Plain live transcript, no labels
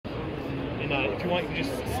then if you want, you can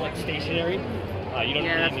just select stationary. You don't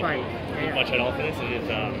that's need fine. much at all for this. It is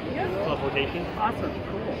teleportation. Awesome,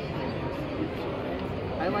 cool.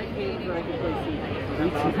 I like games where I can play season.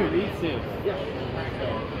 Me too. Yeah.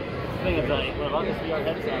 The thing is, when I'm this VR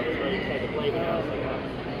headset, it's very excited to play because I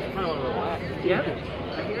kind of want to relax. Yeah,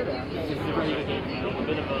 I hear that. It's just a really good game. A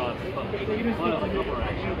bit of a fun, like over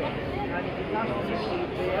action.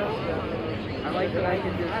 I like that I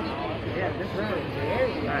can just, this is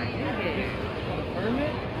very nice.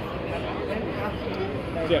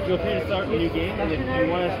 So yeah, feel free to start a new game, and if you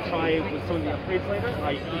want to try with some of the upgrades later,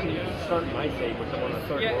 you can start my save, which I want to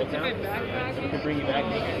start world now. So we can bring you back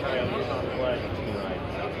and you can try out the Flash and you can ride.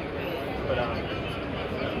 But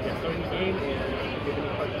yeah, start a new game and give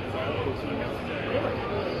any questions about it.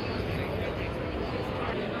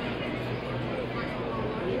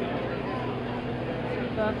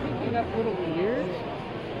 I'm thinking that's a little weird.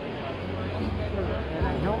 And I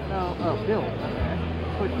don't know. Oh, build. Okay.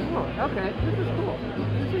 Push forward. Okay, this is cool.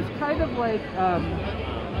 This is kind of like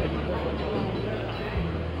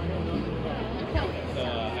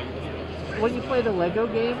when you play the Lego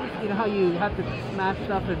games, you know how you have to smash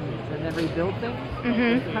stuff and then rebuild things?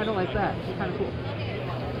 Mm-hmm. It's kind of like that. It's kind of cool.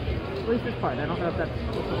 At least this part. I don't know if that's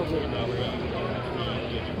the whole game.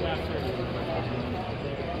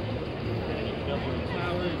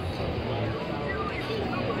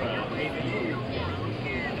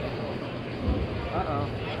 Uh-oh.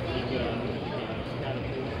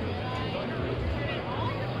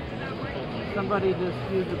 Somebody just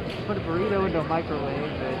put a burrito into a microwave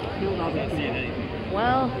and killed all these people.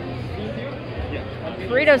 Well,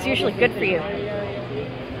 burrito's usually good for you.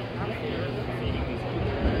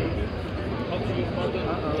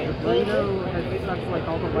 Uh-oh, the burrito has sucked like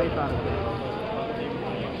all the life out of it.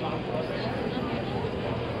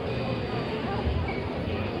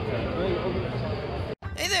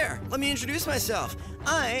 Hey there, let me introduce myself.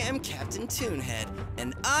 I am Captain ToonHead,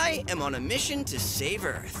 and I am on a mission to save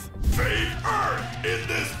Earth. Save Earth in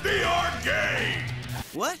this VR game!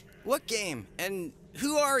 What? What game? And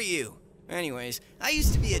who are you? Anyways, I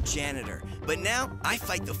used to be a janitor, but now I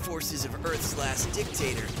fight the forces of Earth's last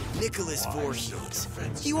dictator, Nicholas Voorhees.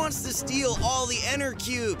 He wants to steal all the Enter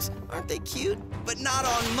Cubes. Aren't they cute? But not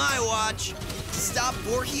on my watch. To stop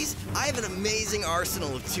Voorhees, I have an amazing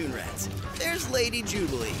arsenal of Toon Rats. There's Lady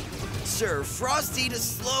Jubilee. Serve Frosty to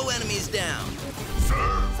slow enemies down.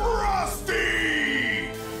 Serve Frosty!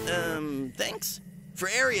 Thanks. For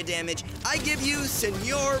area damage, I give you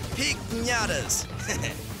Senor Pignatas.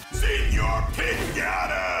 Senor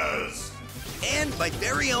Pignatas! And my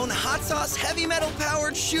very own hot sauce heavy metal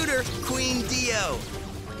powered shooter, Queen Dio.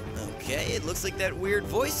 Okay, it looks like that weird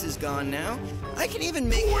voice is gone now. I can even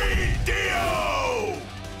make— Queen Dio!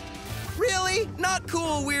 Really? Not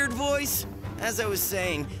cool, weird voice. As I was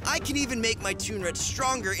saying, I can even make my Toon Rats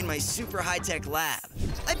stronger in my super high-tech lab.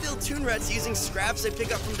 I build Toon Rats using scraps I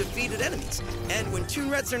pick up from defeated enemies. And when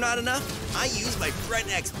Toon Rats are not enough, I use my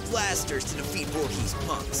Brent X blasters to defeat Voorhees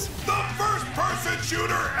punks. The first-person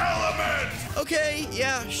shooter element! Okay,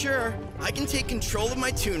 yeah, sure. I can take control of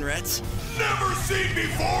my Toon Rats. Never seen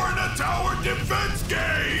before in a tower defense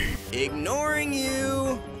game! Ignoring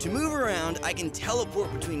you. To move around, I can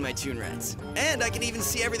teleport between my Toon Rats. And I can even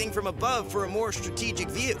see everything from above for a more strategic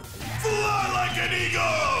view. Fly like an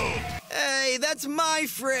eagle! Hey, that's my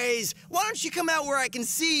phrase. Why don't you come out where I can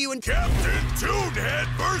see you and— Captain ToonHead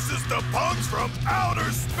versus the punks from outer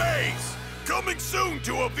space! Coming soon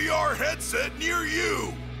to a VR headset near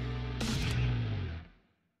you!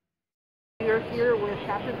 We are here with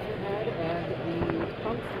Captain ToonHead and the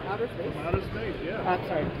punks from outer space. From outer space, yeah.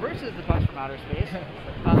 Sorry, versus the punks from outer space.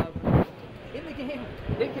 In the game,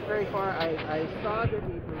 didn't get very far. I saw that the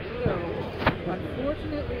burrito,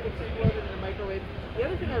 unfortunately, exploded in the microwave. The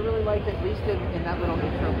other thing I really liked, at least in that little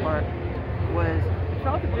intro part, was it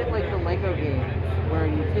felt a bit like the Lego games, where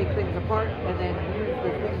you take things apart and then use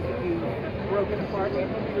the things that you've broken apart to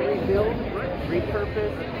rebuild,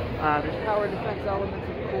 repurpose. There's power defense elements,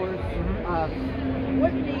 of course.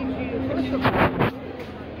 What made you, first of all,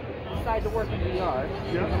 decide to work in VR?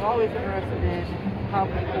 Yeah. I'm always interested in how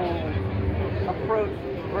people approach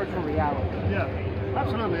virtual reality. Yeah,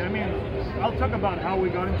 absolutely. I mean, I'll talk about how we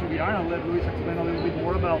got into VR and I'll let Luis explain a little bit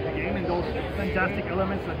more about the game and those fantastic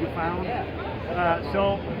elements that you found.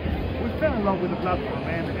 So we fell in love with the platform,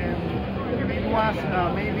 and it was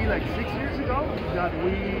maybe like 6 years ago that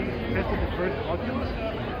we tested the first Oculus.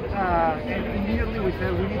 And immediately we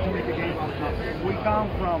said we need to make a game on the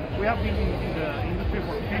platform. We have been in the industry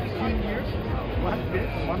for 15 years,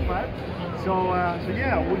 one five. So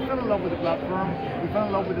yeah, we fell in love with the platform. We fell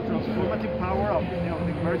in love with the transformative power of the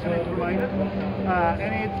immersion into life.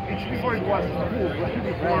 And it's before it was cool, right?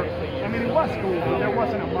 Before, I mean, it was cool, but there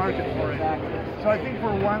wasn't a market for it. So I think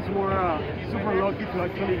for once we're super lucky to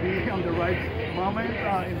actually be on the right moment,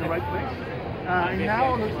 in the right place. And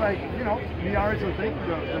now it looks like, you know, VR is a thing,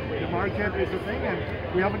 the market is a thing,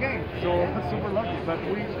 and we have a game. So that's super lucky. But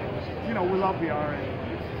we love VR, and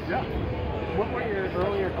yeah. What were your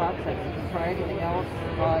earlier concepts? Did you try anything else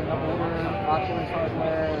on older Oculus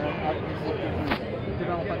hardware or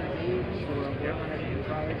develop on the games, or whatever have you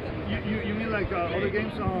tried? You mean like other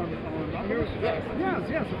games on Oculus?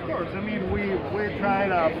 Yes, of course. I mean, we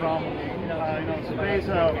tried from Space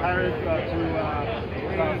Pirate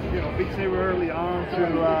to Beat Saber early on to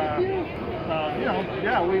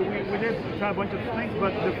we did try a bunch of things.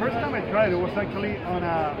 But the first time I tried it was actually on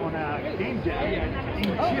a game jam in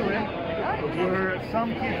Chile, where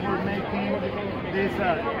some kids were making this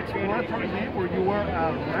exploratory game where you were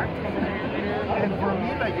a rat. And for me,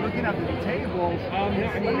 like looking at the tables, now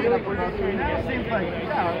it seems like,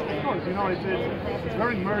 yeah, of course, it's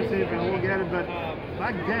very immersive and we'll get it. But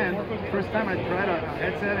back then, first time I tried a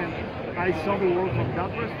headset and I saw the world from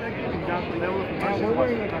that perspective and that level of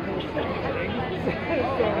immersion.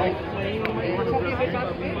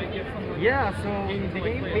 Yeah, so the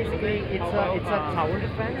game basically it's a tower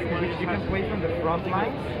defense in which you can play from the front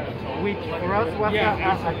lines, which for us was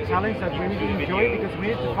a challenge that we really enjoyed because we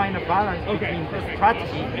needed to find a balance between the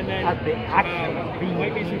strategy and the action being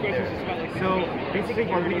there. So basically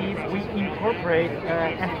what we did is we incorporate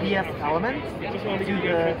FPS elements to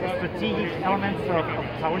the strategic elements of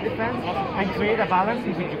tower defense and create a balance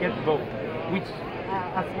in which you get both, which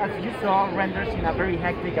as you saw renders in a very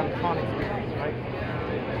hectic and fun experience, right?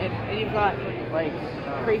 And you've got like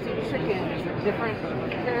crazy chickens and different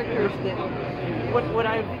characters that what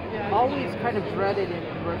I've always kind of dreaded in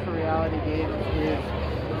virtual reality games is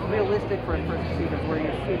realistic first person shooters where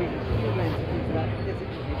you're shooting humans and things like that.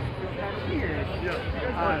 It's kind of weird.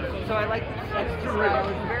 So I like that style.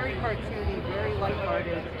 It's very cartoony, very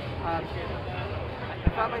lighthearted. I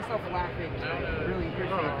found myself laughing. I really appreciate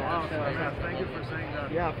that. So, thank you for saying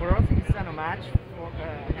that. Yeah, for us it's an homage to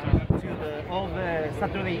all the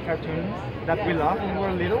Saturday cartoons that we loved when we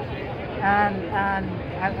were little. And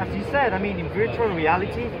as you said, I mean, in virtual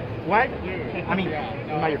reality, in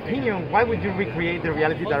my opinion, why would you recreate the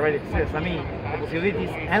reality that already exists? I mean, the possibility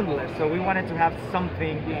is endless. So we wanted to have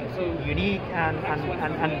something unique and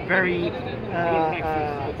very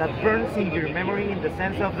that burns in your memory in the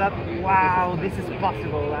sense of that, wow, this is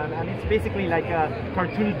possible, and it's basically like a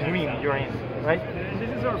cartoon dream you're in, right? This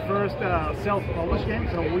is our first self-published game,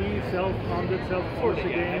 so we self-funded, self-published the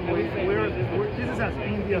game. This is as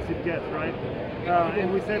indie as it gets, right?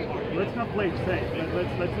 And we said, let's not play it safe.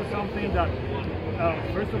 Let's do something that,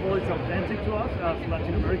 first of all, it's authentic to us as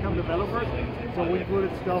Latin American developers. So we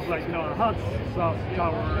included stuff like, a hot sauce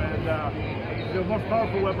tower, and the most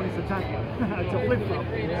powerful weapon is a tank. It's a flip-flop.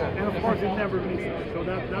 And of course, it never misses. So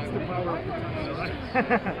that's the power of the tank,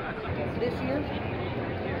 right?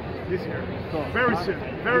 This year. So very soon.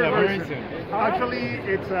 Very soon. Actually,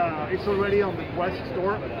 it's already on the Quest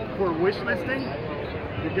store for wish listing.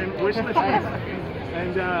 You can wish list it,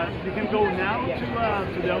 and you can go now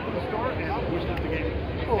to the Oculus store and wish list the game.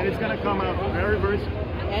 Cool. And it's going to come out very, very soon.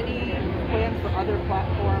 Any plans for other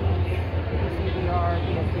platforms? PCVR,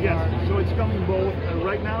 PSVR? Yes, so it's coming both.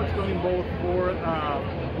 Right now it's coming both for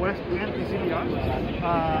Quest and PCVR,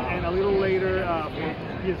 and a little later for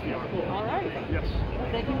PSVR. All right. Yes.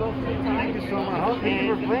 Thank you both for your time. Thank you so much. Thank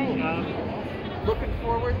you for playing. Looking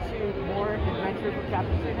forward to more adventures with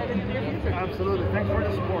Captain ToonHead in the near future. Absolutely. Thanks for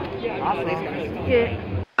the support. Awesome.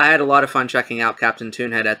 Yeah. I had a lot of fun checking out Captain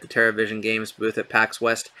ToonHead at the Teravision Games booth at PAX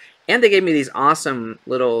West, and they gave me these awesome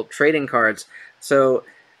little trading cards. So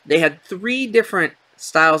they had 3 different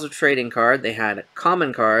styles of trading card. They had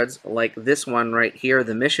common cards, like this one right here,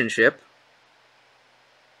 the mission ship.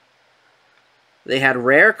 They had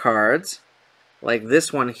rare cards, like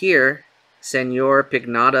this one here, Senor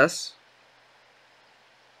Pignatus.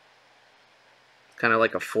 Kind of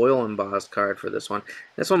like a foil embossed card for this one.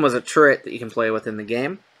 This one was a turret that you can play with in the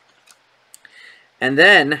game. And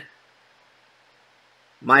then,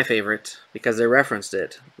 my favorite, because they referenced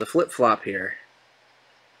it, the flip-flop here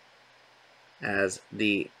as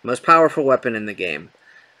the most powerful weapon in the game.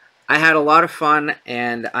 I had a lot of fun,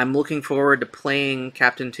 and I'm looking forward to playing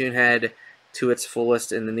Captain ToonHead to its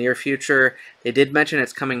fullest in the near future. They did mention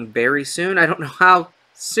it's coming very soon. I don't know how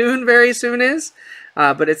soon very soon is,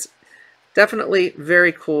 but it's definitely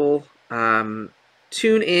very cool.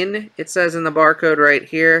 Tune in, it says in the barcode right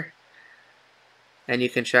here, and you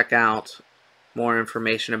can check out more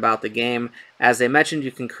information about the game. As they mentioned,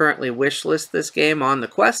 you can currently wishlist this game on the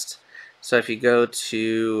Quest. So if you go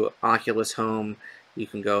to Oculus Home, you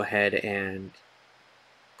can go ahead and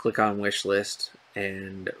click on wishlist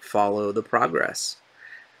and follow the progress.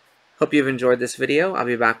 Hope you've enjoyed this video. I'll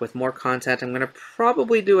be back with more content. I'm going to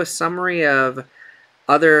probably do a summary of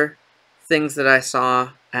other things that I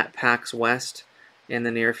saw at PAX West in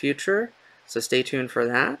the near future. So stay tuned for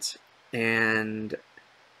that. And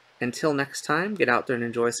until next time, get out there and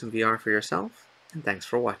enjoy some VR for yourself. And thanks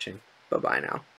for watching. Bye-bye now.